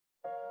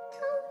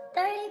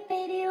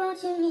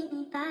won't you meet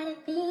me by the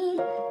beach?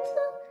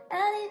 Too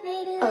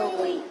elevated,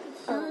 Oh wait,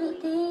 show me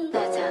things.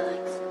 that's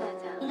Alex.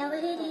 You know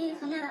what it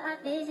is whenever I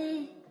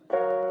visit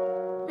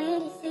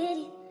Windy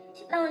City,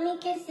 she blowing me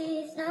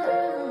kisses,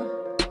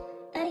 no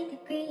 30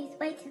 degrees,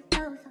 way too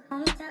cold, so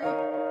hold me tight.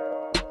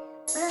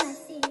 Will I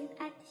see you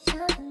at the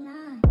show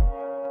tonight?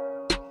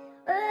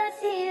 Will I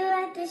see you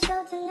at the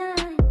show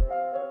tonight?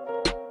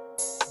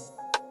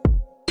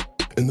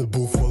 In the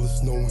booth while it's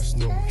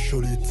snowing,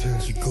 shorty a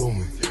 10, she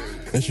glowing.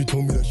 And she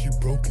told me that she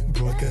broken,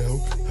 bro, I can't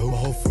help it, my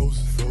heart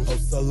frozen.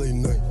 Outside late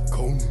night,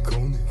 coning,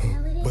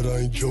 but I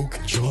ain't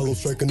joking. Hollow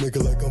strike a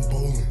nigga like I'm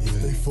bowling.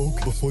 Stay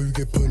focused before you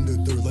get put in the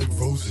dirt like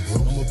roses.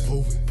 I'm a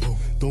poet,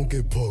 don't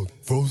get poked.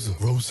 Rosa,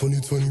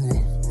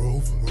 2021,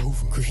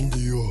 Rover, Christian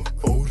Dior,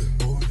 older.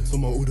 So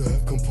my Uda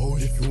have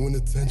composure. If you want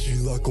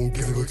attention, lock on,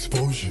 give you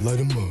exposure. Light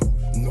him up,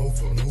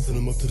 Nova, send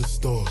him up to the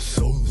stars.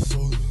 Solar.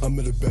 I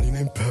met a baddie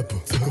named Pepper.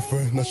 Took a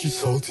friend, now she's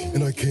salty,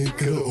 and I can't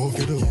get her off.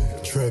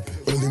 Trapping,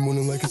 early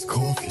morning like it's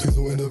coffee. Please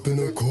don't end up in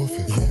a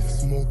coffin.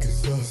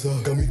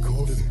 Smoking, got me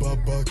coughing.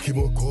 Bye, keep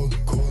on calling.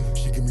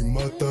 She give me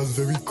my thighs,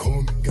 very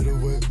calm. Get her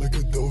wet like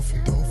a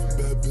dolphin.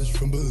 Bad bitch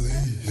from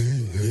Belize,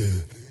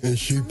 yeah. And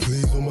she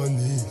please on my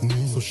knees,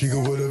 so she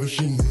get whatever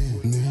she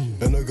need.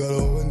 And I got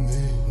her on her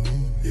knee.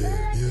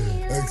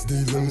 Yeah.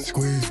 XD, lemon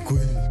squeeze.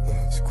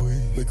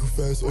 Make her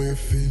fast on your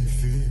feet.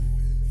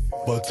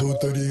 By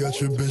 2:30, got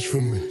your bitch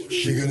from me.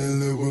 She gonna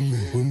live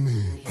with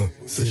me.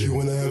 Said she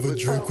wanna have a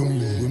drink with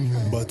me.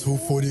 By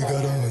 2:40,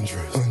 got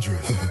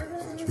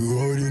 100. You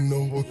already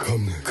know what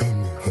coming.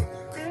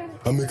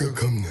 I make her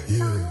come there.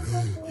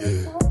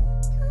 Yeah.